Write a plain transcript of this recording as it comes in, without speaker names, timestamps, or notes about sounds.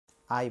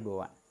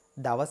ආයිබෝවන්.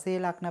 දවසේ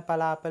ලග්න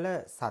පලාපල,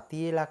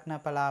 සතියේ ලග්න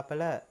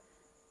පලාපල,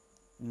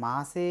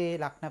 මාසයේ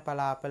ලග්න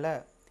පලාපල,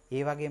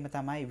 ඒ වගේම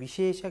තමයි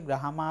විශේෂ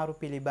ග්‍රහ මාරු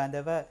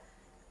පිළිබඳව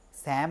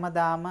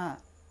සෑමදාම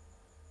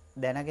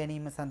දැන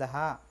ගැනීම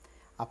සඳහා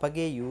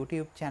අපගේ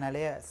YouTube channel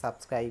එක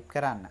subscribe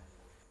කරන්න.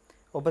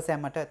 ඔබ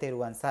සැමට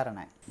තෙරුවන්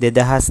සරණයි.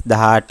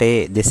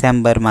 2018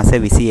 දෙසැම්බර් මාස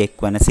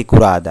 21 වන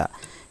සිකුරාදා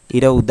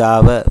ඉර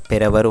උදාව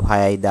පෙරවරු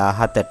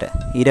 6:17ට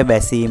ඉර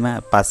බැසීම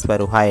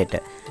පස්වරු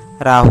 6ට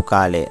රාහු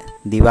කාලය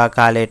දිවා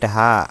කාලයට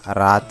හා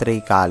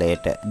රාත්‍රී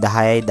කාලයට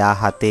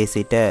 10:17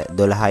 සිට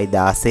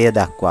 12:16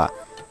 දක්වා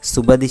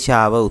සුබ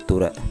දිශාව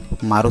උතුර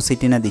මරු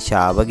සිටින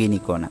දිශාව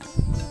ගිනිකොන.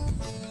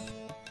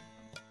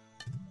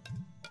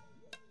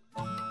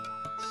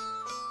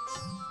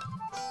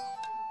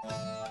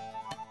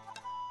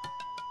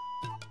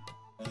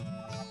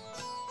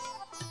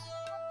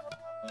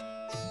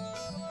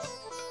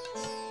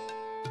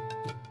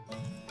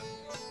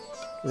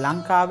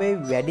 ලංකාවේ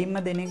වැඩිම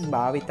දෙනෙක්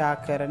භාවිතා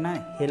කරන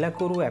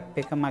හෙළකුරු ඇප්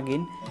එක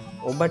මගින්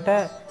ඔබට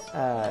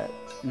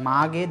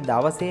මාගේ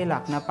දවසේ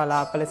ලග්න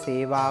පලාපල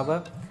සේවාව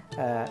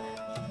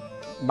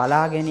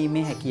බලා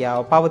ගැනීමේ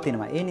හැකියාව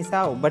පවතිනවා. ඒ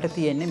නිසා ඔබට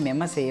තියෙන්නේ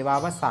මෙම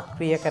සේවාව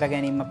සක්‍රිය කර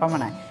ගැනීම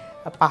පමණයි.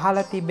 පහළ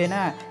තිබෙන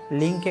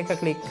ලින්ක් එක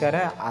ක්ලික් කර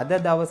අද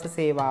දවස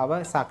සේවාව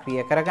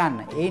සක්‍රිය කරගන්න.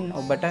 එයින්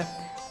ඔබට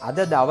අද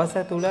දවස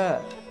තුල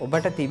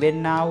ඔබට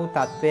තිබෙන්නා වූ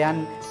තත්වයන්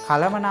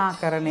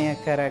කළමනාකරණය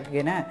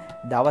කරගෙන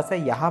දවස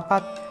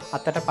යහපත්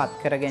අතට පත්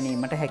කර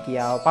ගැනීමට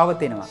හැකියාව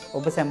පවතිනවා.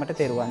 ඔබ සැමට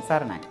තෙරුවන්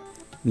සරණයි.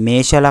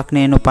 මේෂ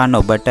ලග්නයෙන් උපන්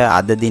ඔබට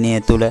අද දිනය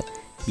තුල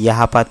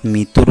යහපත්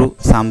මිතුරු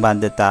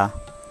සම්බන්ධතා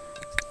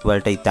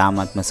වලට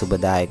ඉතාමත්ම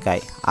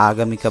සුබදායකයි.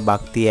 ආගමික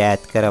භක්තිය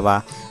ඈත් කරවා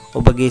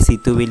ඔබගේ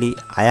සිතුවිලි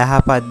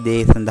අයහපත්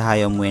දේ සඳහා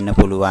යොමු වෙන්න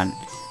පුළුවන්.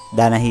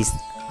 ධනහිස්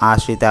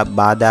ආශ්‍රිත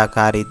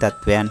බාධාකාරී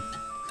තත්වයන්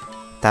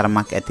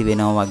තරමක් ඇති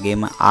වෙනවා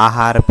වගේම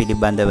ආහාර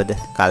පිළිබඳවද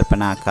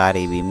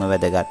කල්පනාකාරී වීම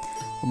වැදගත්.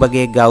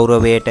 ඔබගේ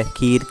ගෞරවයට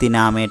කීර්ති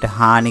නාමයට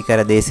හානි කර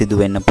දේ සිදු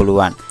වෙන්න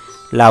පුළුවන්.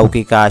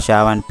 ලෞකික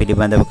ආශාවන්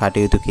පිළිබඳව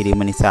කටයුතු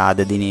කිරීම නිසා අද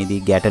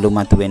දිනේදී ගැටලු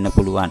මතුවෙන්න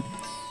පුළුවන්.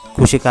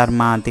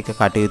 කෘෂිකර්මාන්තික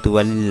කටයුතු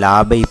වලින්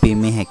ලාභ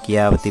ඉපීමේ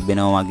හැකියාව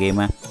තිබෙනවා වගේම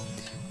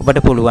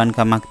ඔබට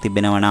පුළුවන්කමක්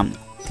තිබෙනවා නම්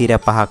තිර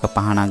පහක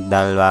පහනක්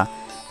දැල්වා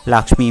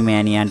ලක්ෂ්මී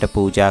මෑණියන්ට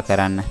පූජා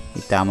කරන්න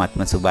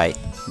ඉතාමත්ම සුබයි.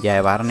 ජය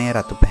වර්ණය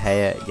රතු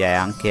පැහැය, ජය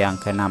අංකය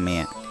අංක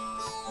 9.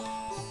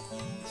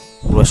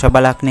 වෘෂභ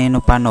ලග්නයෙන්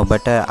උපන්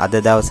ඔබට අද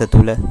දවස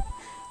තුල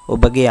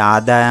ඔබගේ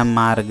ආදායම්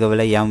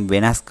මාර්ගවල යම්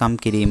වෙනස්කම්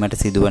කිරීමට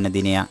සිදුවන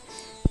දිනයක්.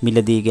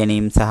 මිලදී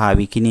ගැනීම සහ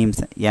විකිණීම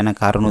යන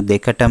කරුණු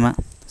දෙකටම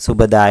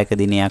සුබදායක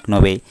දිනයක්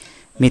නොවේ.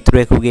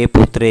 මිත්‍රයෙකුගේ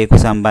පුත්‍රයෙකු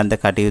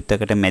සම්බන්ධ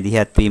කටයුත්තකට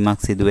මැදිහත් වීමක්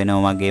සිදු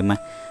වෙනවා වගේම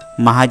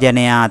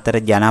මහජනයා අතර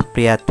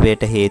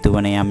ජනප්‍රියත්වයට හේතු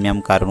වන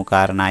යම් කරුණු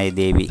කාරණා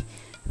යෙදේවි.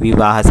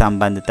 විවාහ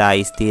සම්බන්ධතා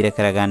ස්ථීර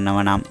කරගන්නව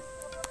නම්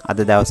අද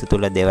දවස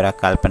තුල දෙවරක්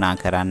කල්පනා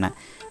කරන්න.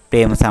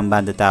 ප්‍රේම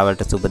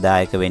සම්බන්ධතාවලට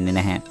සුබදායක වෙන්නේ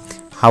නැහැ.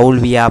 හවුල්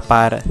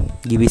ව්‍යාපාර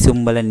ගිවිසුම්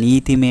වල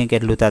නීතිමය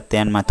ගැටලු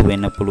තත්ත්වයන්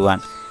මතුවෙන්න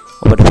පුළුවන්.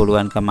 ඔබට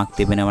පුළුවන්කමක්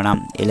තිබෙනවා නම්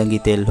එළඟි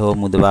තෙල් හෝ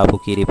මුදවාපු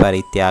කිරි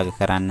පරිත්‍යාග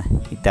කරන්න.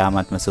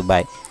 ඉතාමත්ම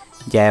සුබයි.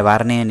 ජය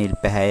වර්ණය නිල්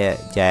පැහැය,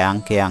 ජය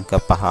අංකය අංක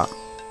 5.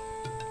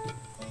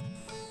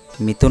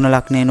 මිථුන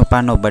ලග්නයෙන්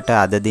උපන් ඔබට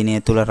අද දිනය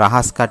තුල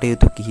රහස්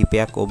කටයුතු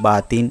කිහිපයක් ඔබ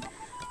අතින්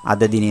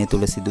අද දිනය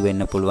තුල සිදු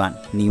වෙන්න පුළුවන්.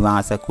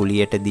 නිවාස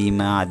කුලියට දීම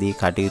ආදී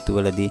කටයුතු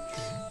වලදී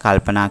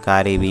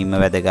කල්පනාකාරී වීම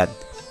වැදගත්.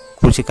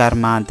 කෘෂි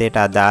කර්මාන්තයට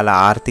අදාළ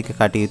ආර්ථික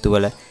කටයුතු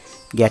වල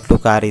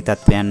ගැටලුකාරී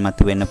තත්වයන්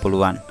මතුවෙන්න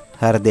පුළුවන්.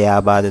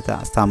 හෘදයාබාධ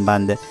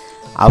සම්බන්ධ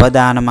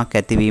අවදානමක්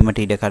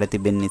ඇතිවීමට ඉඩකඩ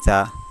තිබෙන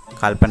නිසා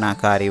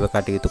කල්පනාකාරීව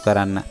කටයුතු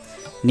කරන්න.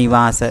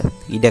 නිවාස,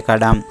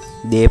 ඉඩකඩම්,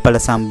 දේපල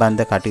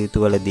සම්බන්ධ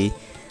කටයුතු වලදී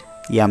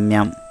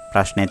යම්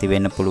ප්‍රශ්න ඇති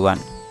වෙන්න පුළුවන්.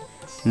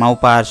 මව්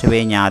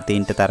පාර්ශවයේ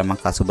ඥාතීන්ට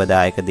තරමක්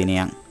අසුබදායක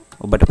දිනයක්.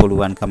 ඔබට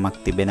පුළුවන්කමක්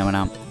තිබෙනවා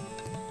නම්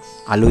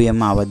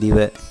අලුයම අවදිව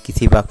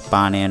කිසිවක්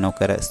පානය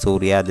නොකර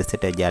සූර්යා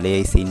දෙසට ජලයේ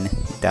ඉසින්න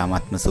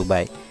ඉතාමත්ම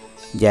සුබයි.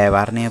 ජය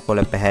වර්ණය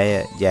කොළ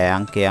පැහැය, ජය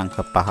අංකය අංක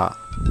 5.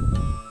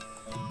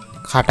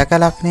 කටක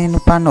ලග්නයෙන්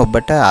උපන්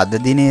ඔබට අද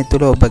දිනය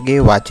තුල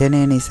ඔබගේ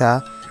වචනය නිසා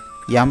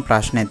යම්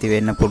ප්‍රශ්න ඇති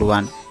වෙන්න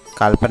පුළුවන්.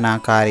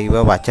 කල්පනාකාරීව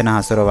වචන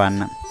හසුරවන්න.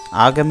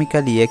 ආගමික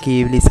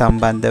ලියකියවිලි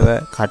සම්බන්ධව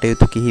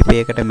කටයුතු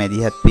කිහිපයකට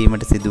මැදිහත්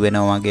වීමට සිදු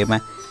වෙනවා වගේම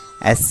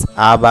ඇස්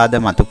ආබාධ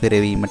මතු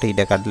කරවීමට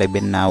ඉඩකඩ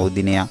ලැබෙනා වූ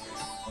දිනයක්.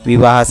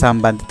 විවාහ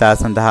සම්බන්ධතා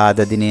සඳහා අද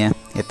දිනය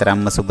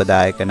එතරම්ම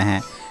සුබදායක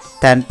නැහැ.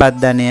 තන්පත්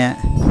ධනය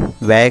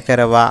වැය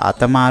කරවා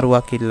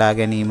අතමාරුවක් ඉල්ලා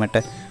ගැනීමට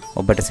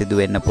ඔබට සිදු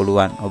වෙන්න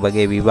පුළුවන්.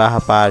 ඔබගේ විවාහ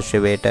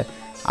පාර්ශවයට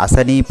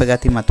අසනීප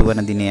ගති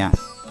මතුවන දිනයක්.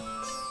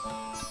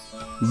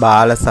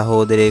 බාල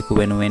සහෝදරයෙකු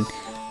වෙනුවෙන්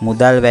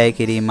මුදල් වැය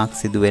කිරීමක්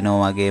සිදු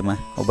වෙනවා වගේම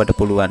ඔබට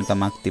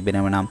පුළුවන්කමක්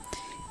තිබෙනවා නම්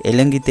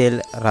එළඟි තෙල්,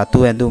 රතු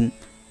ඇඳුම්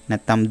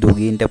නැත්නම්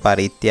දුගීන්ට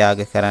පරිත්‍යාග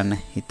කරන්න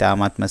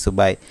ඉතාමත්ම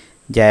සුබයි.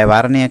 ජය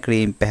වර්ණය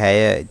ක්‍රීම්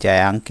පැහැය, ජය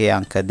අංකය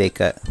අංක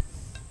 2.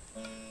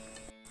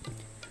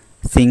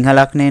 සිංහ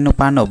ලග්නයෙන්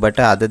උපන් ඔබට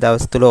අද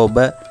දවස් තුල ඔබ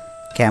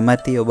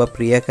කැමැති ඔබ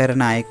ප්‍රිය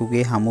කරන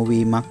අයෙකුගේ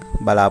හමුවීමක්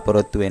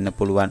බලාපොරොත්තු වෙන්න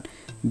පුළුවන්.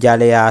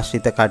 ජලය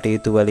ආශ්‍රිත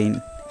කටයුතු වලින්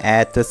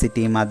ඈත්ව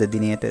සිටීම අද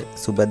දිනයට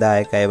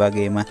සුබදායකයි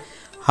වගේම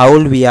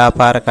හවුල්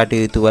ව්‍යාපාර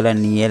කටයුතු වල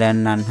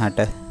නියැලෙන්නන්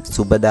හට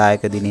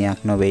සුබදායක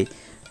දිනයක් නොවේ.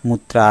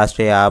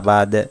 මුත්‍රාශ්‍රය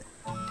ආබාධ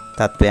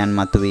තත්වයන්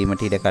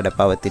මතුවීමට ඉඩකඩ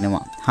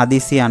පවතිනවා.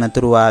 හදිසි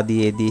අනතුරු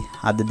ආදීයේදී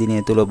අද දිනය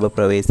තුල ඔබ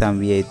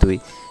ප්‍රවේශම් විය යුතුයි.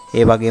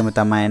 ඒ වගේම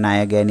තමයි ණය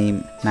ගැනීම,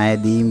 ණය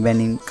දීම්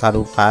වැනි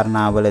කරු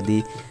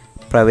කාරණාවලදී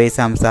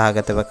ප්‍රවේශම්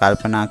සහගතව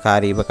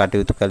කල්පනාකාරීව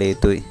කටයුතු කළ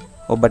යුතුයි.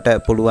 ඔබට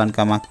පුළුවන්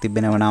කමක්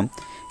තිබෙනවා නම්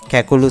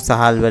කැකුළු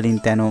සහල් වලින්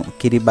තැනු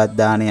කිරිබත්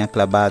දානයක්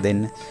ලබා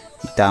දෙන්න.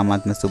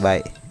 ඉතාමත්ම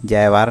සුබයි.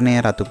 ජය වර්ණය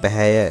රතු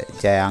පැහැය,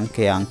 ජය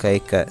අංකය අංක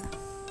 1.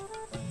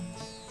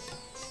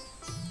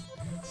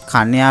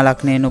 කන්‍යා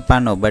ලග්නයෙන්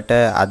උපන් ඔබට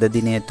අද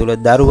දිනය තුල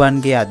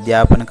දරුවන්ගේ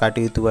අධ්‍යාපන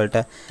කටයුතු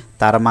වලට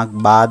තරමක්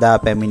බාධා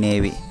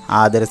පැමිණේවි.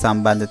 ආදර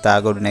සම්බන්ධතා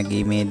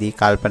ගොඩනැගීමේදී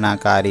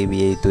කල්පනාකාරී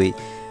විය යුතුයි.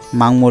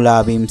 මං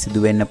මුලාවීම්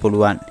සිදු වෙන්න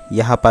පුළුවන්.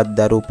 යහපත්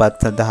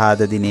දරුපත් සඳහා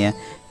අද දිනය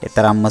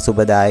එතරම්ම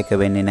සුබදායක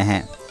වෙන්නේ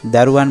නැහැ.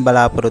 දරුවන්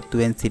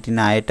බලාපොරොත්තුවෙන් සිටින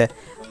අයට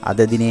අද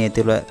දිනයේ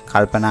තුල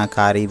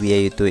කල්පනාකාරී විය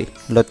යුතුයි.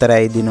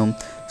 ලොතරැයි දිනුම්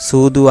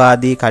සූදු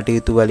ආදී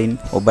කටයුතු වලින්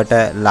ඔබට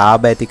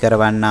ලාභ ඇති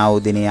කරවන්නා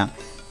වූ දිනයක්.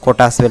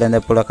 කොටස් වෙළඳ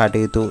පොළ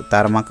කටයුතු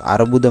තරමක්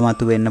අරුබුද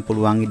මතු වෙන්න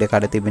පුළුවන්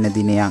ඉඩකඩ තිබෙන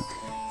දිනයක්.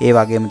 ඒ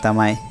වගේම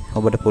තමයි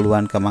ඔබට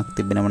පුළුවන් කමක්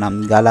තිබෙනවා නම්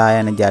ගලා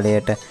යන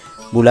ජලයට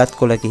බුලත්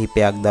කොළ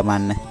කිහිපයක්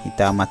දමන්න.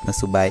 ඉතාමත්ම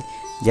සුබයි.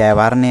 ජය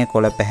වර්ණය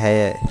කොළ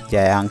පැහැය,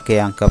 ජය අංකය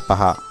අංක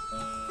 5.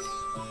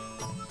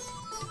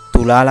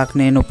 තුලා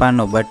ලග්නයෙන්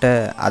උපන් ඔබට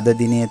අද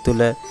දිනය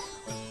තුල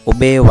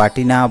ඔබේ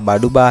වටිනා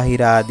බඩු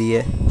බාහිර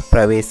ආදිය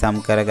ප්‍රවේශම්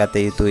කරගත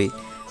යුතුයි.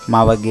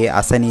 මවගේ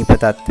අසනීප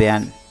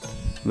තත්වයන්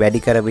වැඩි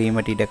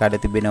කරවීමට ඉඩකඩ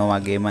තිබෙනවා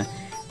වගේම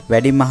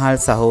වැඩිමහල්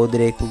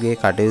සහෝදරයෙකුගේ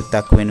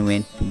කටයුත්තක්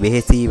වෙනුවෙන්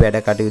වෙහෙසී වැඩ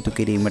කටයුතු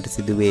කිරීමට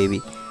සිදු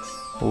වේවි.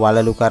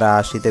 වලලු කර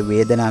ආශ්‍රිත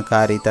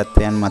වේදනාකාරී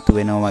තත්වයන්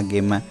මතුවෙනවා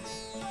වගේම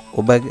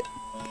ඔබ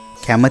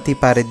කැමැති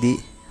පරිදි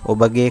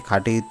ඔබගේ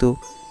කටයුතු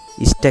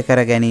ඉෂ්ට කර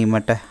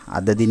ගැනීමට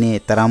අද දිනේ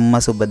තරම්ම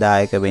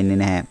සුබදායක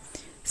වෙන්නේ නැහැ.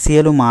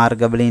 සියලු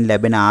මාර්ග වලින්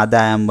ලැබෙන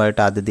ආදායම් වලට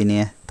අද දිනය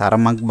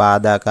තරමක්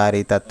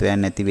බාධාකාරී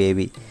තත්වයන් ඇති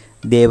වේවි.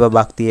 දේව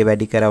භක්තිය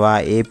වැඩි කරවා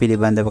ඒ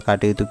පිළිබඳව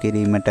කටයුතු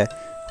කිරීමට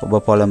ඔබ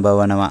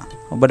පොළඹවනවා.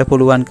 ඔබට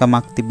පුළුවන්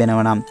කමක්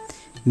තිබෙනවා නම්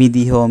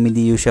මිදි හෝ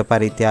මිදි යුෂ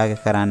පරිත්‍යාග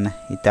කරන්න.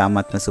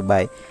 ඉතාමත්ම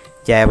සුබයි.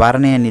 ජය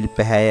වර්ණය නිල්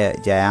පැහැය,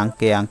 ජය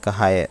අංකය අංක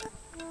 6.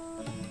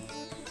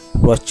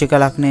 වෘශ්චික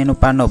ලග්නයෙන්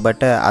උපන්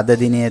ඔබට අද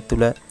දිනය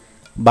තුල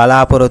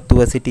බලාපොරොත්තුව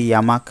සිටි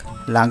යමක්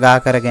ළඟා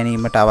කර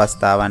ගැනීමට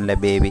අවස්ථාවන්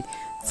ලැබේවි.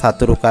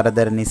 සතුරු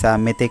කරදර නිසා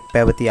මෙතෙක්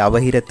පැවති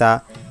අවහිරතා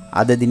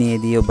අද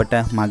දිනේදී ඔබට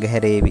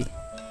මගහැරේවි.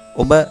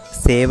 ඔබ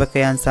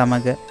සේවකයන්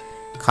සමග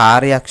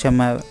කාර්යක්ෂම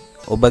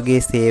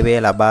ඔබගේ සේවය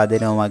ලබා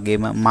දෙනවා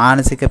වගේම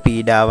මානසික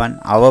පීඩාවන්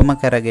අවම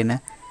කරගෙන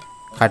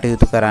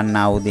කටයුතු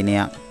කරන්නා වූ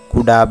දිනයක්.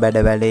 කුඩා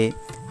බැඩවැලේ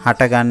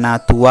හටගන්නා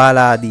තුවාල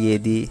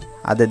ආදීයේදී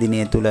අද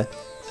දිනය තුල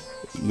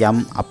යම්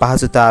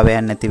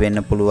අපහසුතාවයන් නැති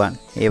වෙන්න පුළුවන්.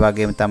 ඒ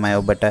වගේම තමයි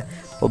ඔබට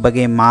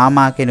ඔබගේ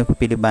මාමා කෙනෙකු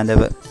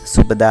පිළිබඳව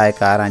සුබදායක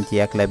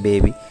ආරංචියක්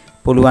ලැබේවි.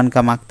 පුළුවන්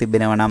කමක්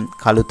තිබෙනවා නම්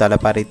කළු තල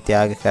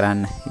පරිත්‍යාග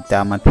කරන්න.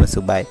 ඉතාමත්ම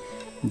සුබයි.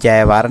 ජය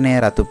වර්ණය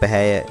රතු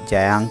පැහැය,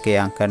 ජය අංකය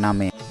අංක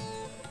 9.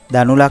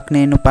 ධනු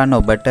ලග්නයෙන් උපන්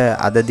ඔබට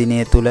අද දිනය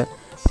තුල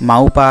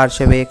මව්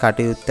පාර්ශවයේ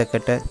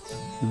කටයුත්තකට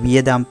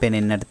වියදම්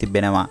පෙනෙන්නට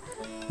තිබෙනවා.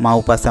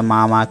 මව්පස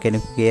මාමා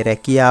කෙනෙකුගේ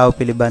රැකියාව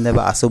පිළිබඳව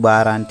අසුභ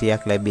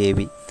ආරංචියක්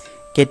ලැබේවි.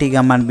 කෙටි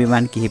ගමන්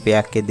බිමන්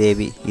කිහිපයක්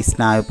යෙදේවි.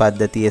 ස්නායු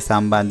පද්ධතිය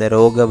සම්බන්ධ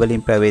රෝග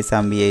වලින්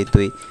ප්‍රවේශම් විය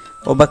යුතුයි.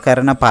 ඔබ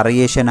කරන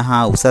පරිේශන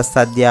හා උසස්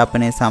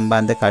අධ්‍යාපනය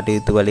සම්බන්ධ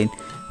කටයුතු වලින්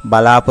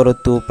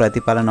බලාපොරොත්තු වූ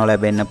ප්‍රතිඵල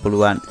නොලැබෙන්න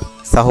පුළුවන්.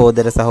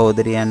 සහෝදර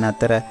සහෝදරියන්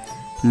අතර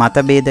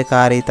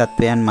මතභේදකාරී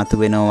තත්වයන්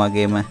මතුවෙනවා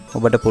වගේම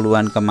ඔබට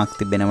පුළුවන් කමක්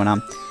තිබෙනවා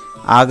නම්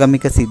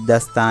ආගමික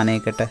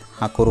සිද්ධාස්ථානයකට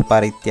හකුරු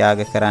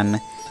පරිත්‍යාග කරන්න.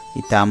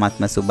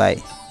 ඉතාමත්ම සුබයි.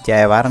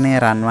 ජය වර්ණය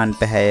රන්වන්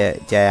පැහැය,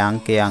 ජය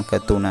අංකය අංක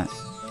 3.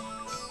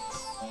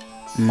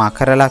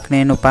 මකර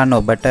ලග්නයෙන් උපන්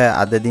ඔබට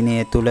අද දිනය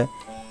තුල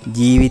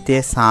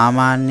ජීවිතයේ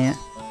සාමාන්‍ය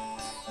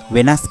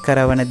වෙනස්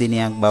කරවන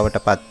දිනයක්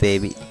බවට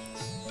පත්වේවි.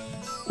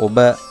 ඔබ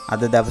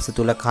අද දවස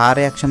තුල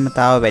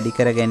කාර්යක්ෂමතාව වැඩි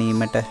කර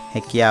ගැනීමට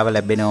හැකියාව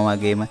ලැබෙනවා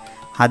වගේම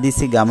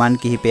හදිසි ගමන්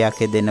කිහිපයක්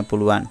යෙදෙන්න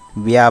පුළුවන්.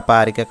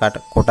 ව්‍යාපාරික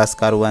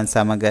කොටස්කරුවන්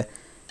සමග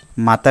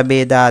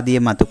මතභේද ආදී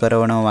මතු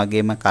කරනවා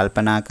වගේම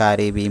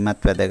කල්පනාකාරී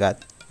වීමත් වැදගත්.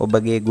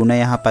 ඔබගේ ගුණ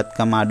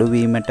යහපත්කම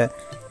අඩුවීමට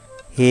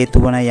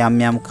හේතු වන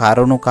යම් යම්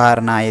කරුණු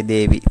කාරණා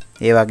යෙදේවි.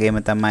 ඒ වගේම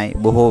තමයි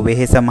බොහෝ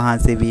වෙහෙස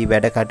මහන්සි වී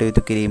වැඩ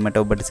කටයුතු කිරීමට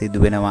ඔබට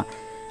සිදු වෙනවා.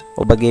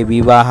 ඔබගේ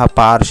විවාහ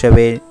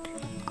පාර්ශවයේ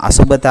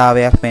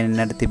අසුබතාවයක්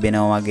පෙනෙන්නට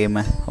තිබෙනවා වගේම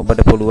ඔබට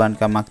පුළුවන්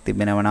කමක්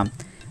තිබෙනවා නම්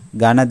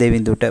ඝන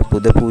දෙවිඳුට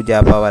පුද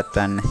පූජා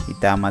පවත්වන්න.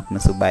 ඉතාමත්ම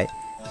සුබයි.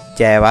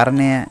 ජය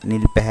වර්ණය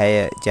නිල්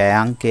පැහැය, ජය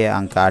අංකය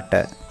අංක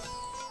 8.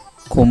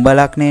 කුම්භ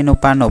ලග්නයෙන්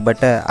උපන්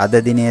ඔබට අද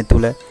දිනය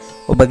තුල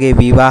ඔබගේ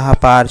විවාහ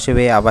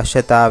පාර්ශවයේ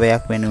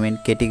අවශ්‍යතාවයක් වෙනුවෙන්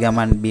කෙටි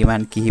ගමන්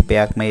බිමන්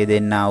කිහිපයක්ම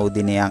යෙදෙන්නා වූ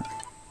දිනයක්.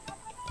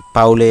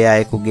 පවුලේ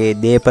අයෙකුගේ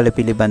දේපල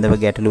පිළිබඳව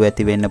ගැටලු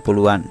ඇති වෙන්න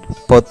පුළුවන්.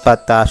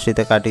 පොත්පත්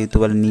ආශ්‍රිත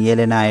කටයුතු වල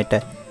නියැලෙන අයට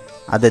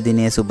අද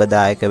දිනේ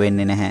සුබදායක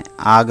වෙන්නේ නැහැ.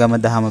 ආගම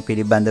දහම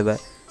පිළිබඳව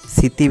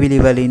සිතිවිලි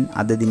වලින්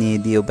අද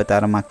දිනේදී ඔබ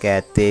තරමක්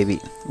ඈත් වේවි.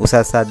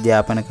 උසස්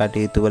අධ්‍යාපන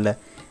කටයුතු වල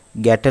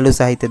ගැටලු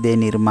සහිත දේ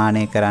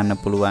නිර්මාණය කරන්න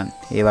පුළුවන්.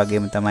 ඒ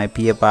වගේම තමයි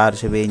පිය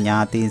පාර්ශවයේ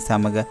ඥාතීන්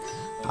සමග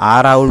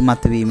ආරවුල්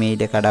මතුවීමේ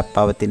ඉඩ කඩක්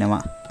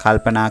පවතිනවා.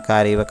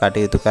 කල්පනාකාරීව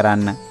කටයුතු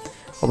කරන්න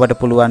ඔබට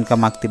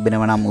පුළුවන්කමක්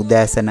තිබෙනවා නම්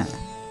උදෑසන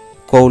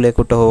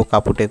කොවුලෙකුට හෝ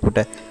කපුටෙකුට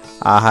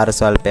ආහාර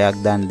ස්වල්පයක්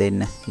දන්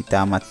දෙන්න.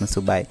 ඊ타මත්ම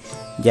සුබයි.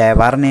 ජය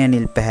වර්ණය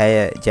නිල් පැහැය,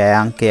 ජය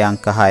අංකය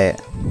අංක 6.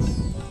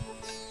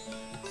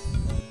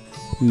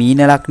 මීන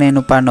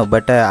ලග්නයෙන් උපන්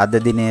ඔබට අද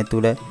දිනය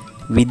තුල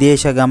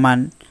විදේශ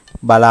ගමන්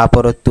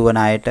බලාපොරොත්තු වන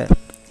අයට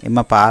එම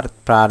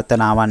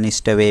ප්‍රාර්ථනාවන්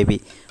ඉෂ්ට වේවි.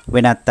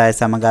 වෙනත් අය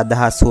සමග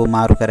අදහස්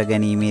හුවමාරු කර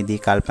ගැනීමේදී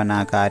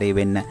කල්පනාකාරී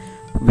වෙන්න.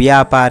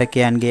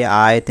 ව්‍යාපාරිකයන්ගේ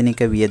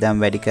ආයතනික වියදම්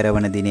වැඩි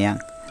කරන දිනයක්.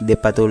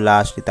 දෙපතුල්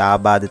ආශ්‍රිත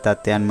ආබාධ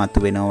තත්ත්වයන්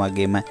මතුවෙනවා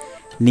වගේම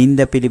නිନ୍ଦ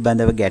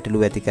පිළිබඳව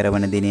ගැටලු ඇති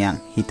කරන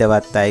දිනයක්.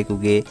 හිතවත්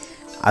අයෙකුගේ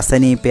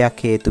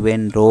අසනීපයක්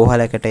හේතුවෙන්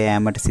රෝහලකට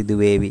යෑමට සිදු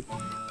වේවි.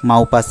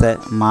 මව්පස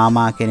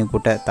මාමා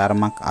කෙනෙකුට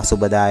තරමක්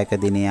අසුබදායක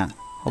දිනයක්.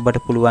 ඔබට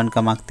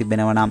පුළුවන්කමක්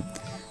තිබෙනවා නම්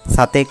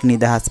සතෙක්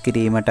නිදහස්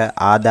කිරීමට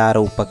ආධාර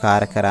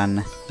උපකාර කරන්න.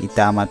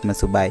 ඊ타මත්ම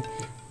සුබයි.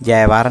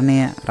 ජය වර්ණය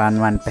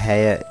රන්වන්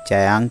පැහැය,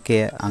 ජය අංකය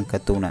අංක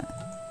 3.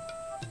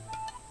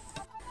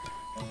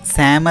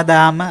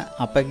 සෑමදාම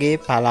අපගේ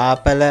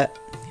පලාපල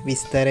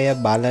විස්තරය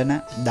බලන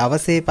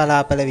දවසේ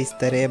පලාපල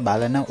විස්තරය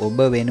බලන ඔබ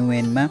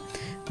වෙනුවෙන්ම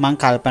මං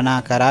කල්පනා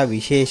කරා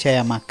විශේෂ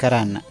යමක්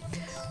කරන්න.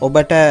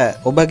 ඔබට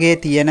ඔබගේ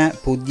තියෙන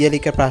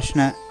පුද්ගලික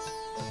ප්‍රශ්න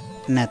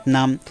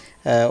නැත්නම්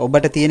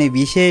ඔබට තියෙන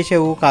විශේෂ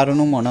වූ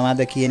කරුණු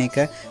මොනවද කියන එක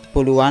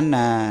පුළුවන්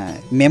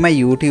මෙම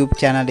YouTube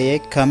channelයේ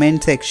comment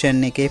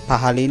section එකේ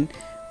පහලින්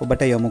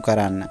ඔබට යොමු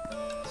කරන්න.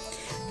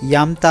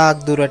 යම්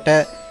තාක් දුරට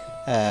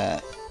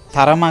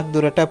තරමක්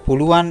දුරට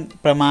පුළුවන්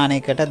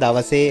ප්‍රමාණයකට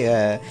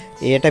දවසේ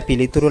එයට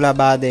පිළිතුරු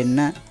ලබා දෙන්න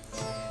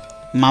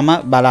මම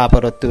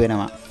බලාපොරොත්තු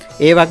වෙනවා.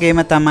 ඒ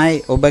වගේම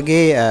තමයි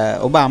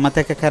ඔබ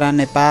අමතක කරන්න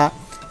එපා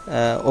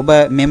ඔබ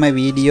මෙම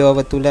වීඩියෝව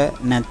තුල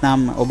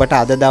නැත්නම් ඔබට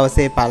අද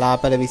දවසේ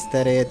පලාපල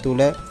විස්තරය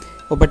තුල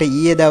ඔබට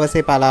ඊයේ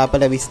දවසේ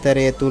පලාපල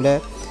විස්තරය තුල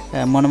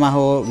මොනවා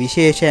හෝ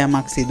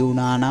විශේෂයක් සිදු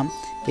වුණා නම්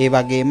ඒ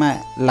වගේම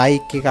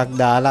ලයික් එකක්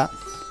දාලා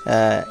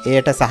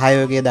එයට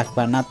සහයෝගය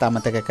දක්වන්නත්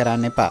අමතක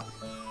කරන්න එපා.